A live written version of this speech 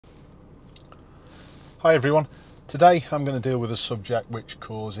Hi everyone, today I'm going to deal with a subject which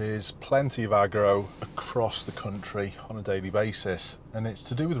causes plenty of aggro across the country on a daily basis, and it's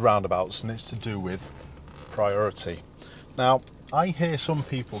to do with roundabouts and it's to do with priority. Now, I hear some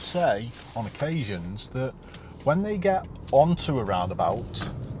people say on occasions that when they get onto a roundabout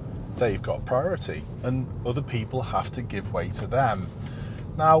they've got priority and other people have to give way to them.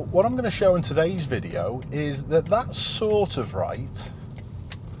 Now, what I'm going to show in today's video is that that's sort of right,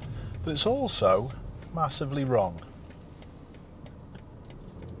 but it's also massively wrong.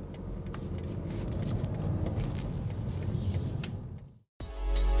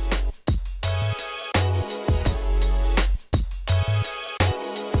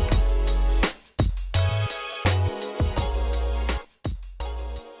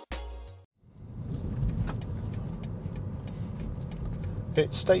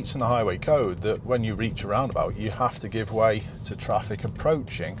 It states in the highway code that when you reach a roundabout you have to give way to traffic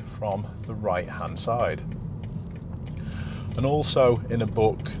approaching from the right hand side. And also in a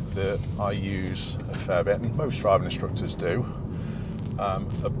book that I use a fair bit, and most driving instructors do,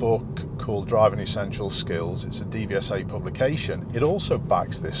 a book called Driving Essential Skills. It's a DVSA publication. It also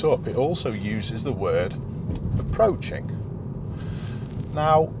backs this up. It also uses the word approaching.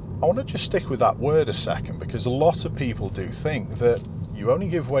 Now, I want to just stick with that word a second, because a lot of people do think that you only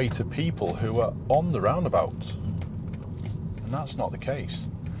give way to people who are on the roundabout, and that's not the case.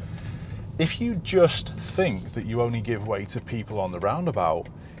 If you just think that you only give way to people on the roundabout,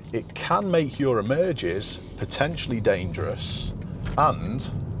 it can make your emerges potentially dangerous and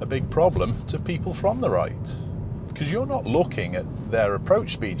a big problem to people from the right, because you're not looking at their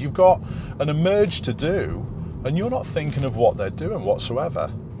approach speed. You've got an emerge to do and you're not thinking of what they're doing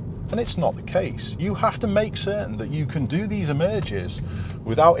whatsoever. And it's not the case. You have to make certain that you can do these emerges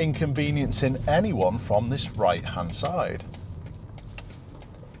without inconveniencing anyone from this right hand side.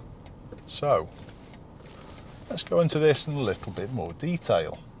 So let's go into this in a little bit more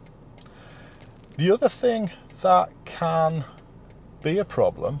detail. The other thing that can be a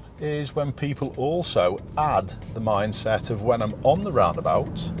problem is when people also add the mindset of when I'm on the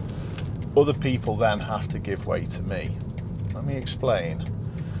roundabout, other people then have to give way to me. Let me explain.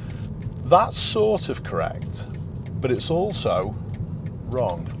 That's sort of correct, but it's also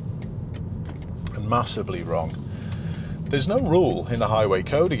wrong, and massively wrong. There's no rule in the highway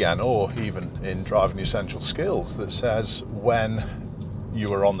code again, or even in Driving Essential Skills, that says when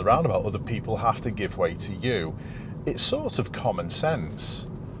you are on the roundabout other people have to give way to you. It's sort of common sense,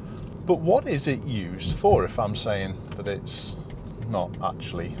 but what is it used for if I'm saying that it's not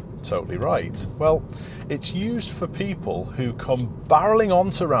actually totally right? Well, it's used for people who come barreling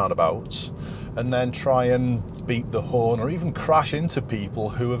onto roundabouts and then try and beat the horn or even crash into people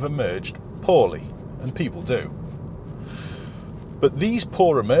who have emerged poorly, and people do. But these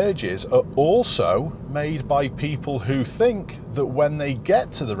poor emerges are also made by people who think that when they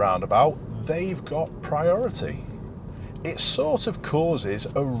get to the roundabout they've got priority. It sort of causes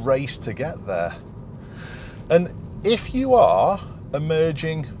a race to get there. And if you are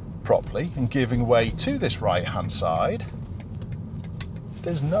emerging properly and giving way to this right hand side,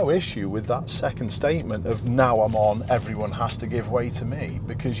 there's no issue with that second statement of now I'm on, everyone has to give way to me,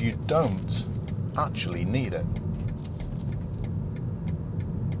 because you don't actually need it.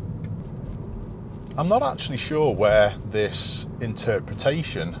 I'm not actually sure where this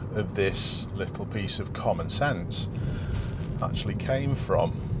interpretation of this little piece of common sense actually came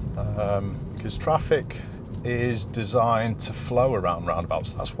from, because traffic is designed to flow around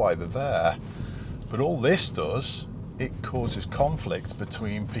roundabouts. That's why they're there. But all this does, it causes conflict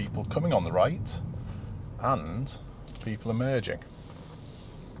between people coming on the right and people emerging.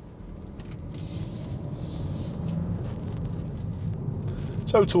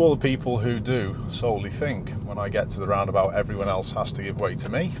 So to all the people who do solely think when I get to the roundabout everyone else has to give way to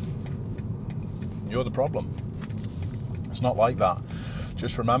me, you're the problem. It's not like that.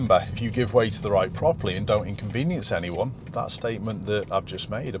 Just remember, if you give way to the right properly and don't inconvenience anyone, that statement that I've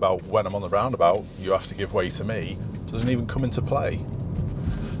just made about when I'm on the roundabout, you have to give way to me, doesn't even come into play.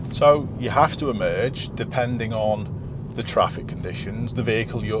 So you have to emerge depending on the traffic conditions, the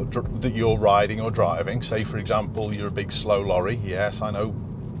vehicle that you're riding or driving. Say, for example, you're a big slow lorry. Yes, I know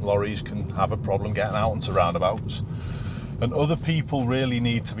lorries can have a problem getting out onto roundabouts. And other people really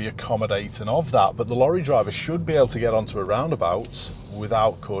need to be accommodating of that, but the lorry driver should be able to get onto a roundabout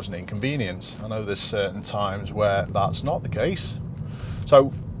without causing inconvenience. I know there's certain times where that's not the case.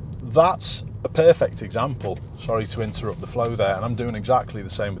 So that's a perfect example. Sorry to interrupt the flow there, and I'm doing exactly the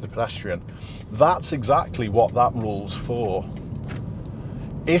same with the pedestrian. That's exactly what that rule's for.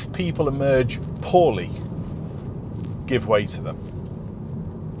 If people emerge poorly, give way to them.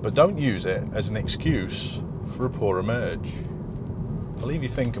 but don't use it as an excuse for a poorer merge. I'll leave you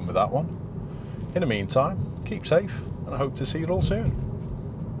thinking with that one. In the meantime, keep safe, and I hope to see you all soon.